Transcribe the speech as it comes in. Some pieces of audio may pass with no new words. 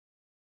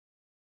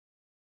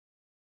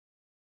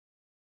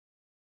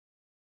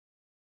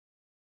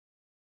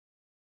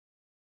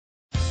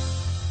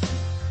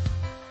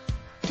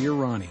Dear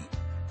Ronnie,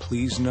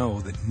 please know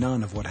that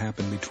none of what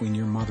happened between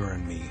your mother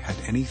and me had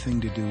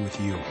anything to do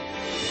with you.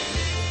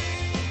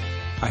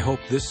 I hope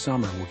this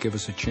summer will give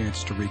us a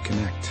chance to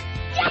reconnect.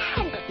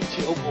 Dad!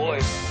 Oh, boy.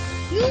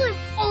 You live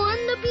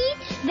on the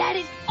beach? That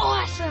is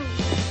awesome!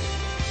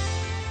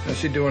 How's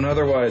she doing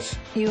otherwise?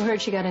 You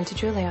heard she got into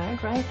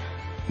Juilliard, right?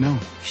 No.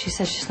 She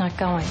says she's not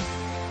going.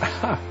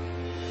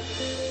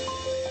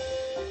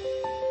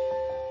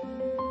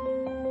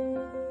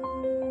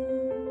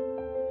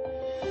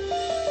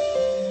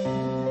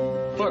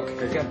 Look,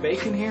 I got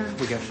bacon here.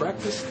 We got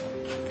breakfast.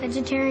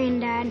 Vegetarian,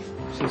 Dad.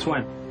 Since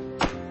when?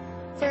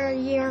 For a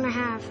year and a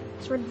half.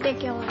 It's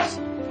ridiculous.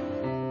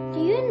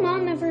 Do you and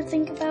Mom ever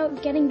think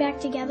about getting back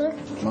together?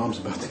 Mom's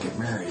about to get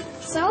married.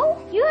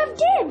 So? You have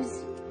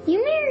dibs.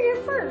 You marry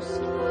her first.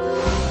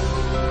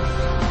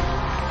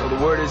 Well,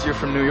 the word is you're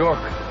from New York.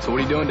 So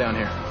what are you doing down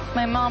here?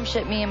 My mom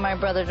shipped me and my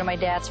brother to my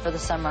dad's for the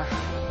summer.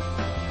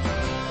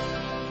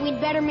 We'd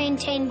better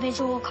maintain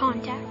visual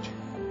contact.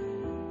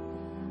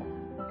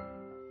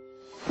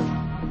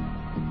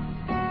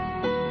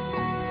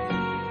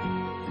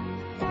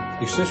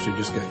 Your sister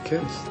just got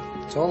kissed.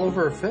 It's all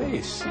over her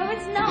face. No,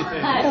 it's not.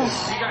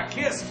 She got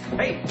kissed.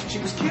 Hey, she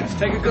was kissed.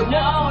 Take a good look.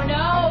 No,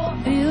 no.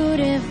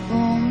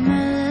 Beautiful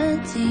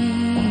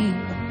melody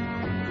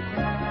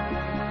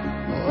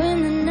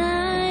when the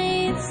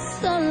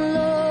nights are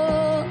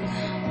long.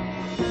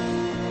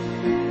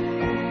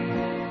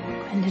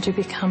 When did you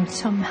become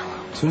so mellow?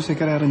 As soon as I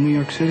got out of New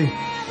York City.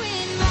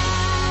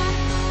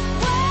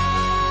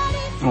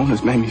 No one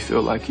has made me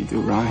feel like you do,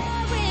 Ronnie.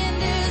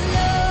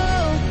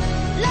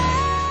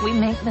 We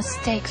make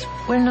mistakes.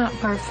 We're not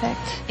perfect,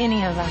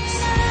 any of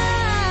us.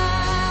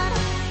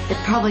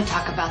 I'd probably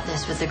talk about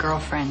this with a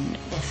girlfriend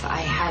if I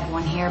had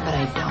one here, but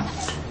I don't.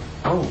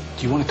 Oh,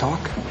 do you want to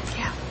talk?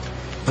 Yeah.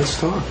 Let's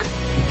talk.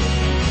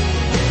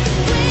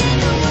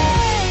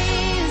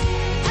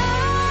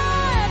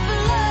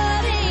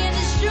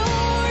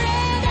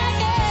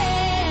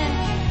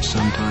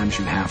 Sometimes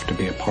you have to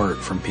be apart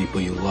from people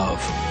you love.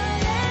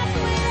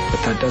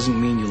 But that doesn't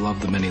mean you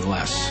love them any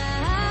less.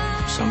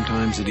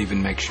 Sometimes it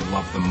even makes you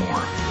love them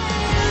more.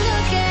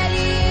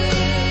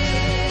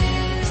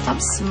 Stop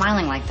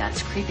smiling like that.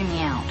 It's creeping me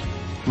out.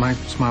 My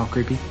smile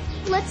creepy?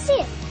 Let's see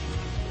it.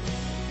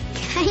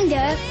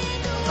 Kinda.